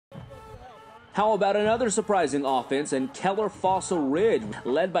How about another surprising offense in Keller Fossil Ridge,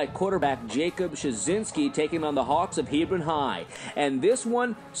 led by quarterback Jacob Gnacinski, taking on the Hawks of Hebron High. And this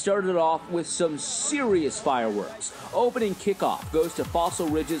one started off with some serious fireworks. Opening kickoff goes to Fossil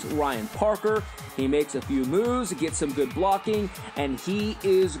Ridge's Ryan Parker. He makes a few moves, gets some good blocking, and he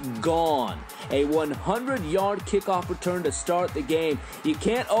is gone. A 100-yard kickoff return to start the game. You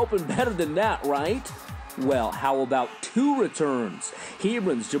can't open better than that, right? Well, how about two returns?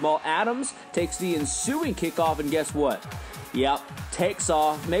 Hebron's Jamal takes the ensuing kickoff, and guess what? Yep, takes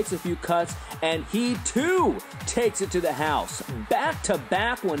off, makes a few cuts, and he too takes it to the house.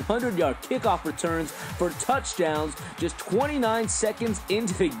 Back-to-back 100-yard kickoff returns for touchdowns just 29 seconds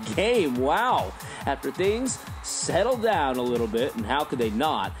into the game. Wow. After things settle down a little bit, and how could they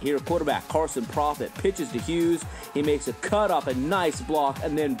not? Here, quarterback Carson Profitt pitches to Hughes. He makes a cut off a nice block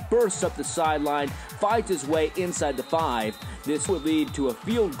and then bursts up the sideline, fights his way inside the 5. This would lead to a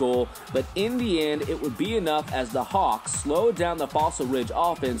field goal, but in the end, it would be enough as the Hawks slowed down the Fossil Ridge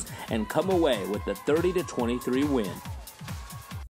offense and come away with the 30-23 win.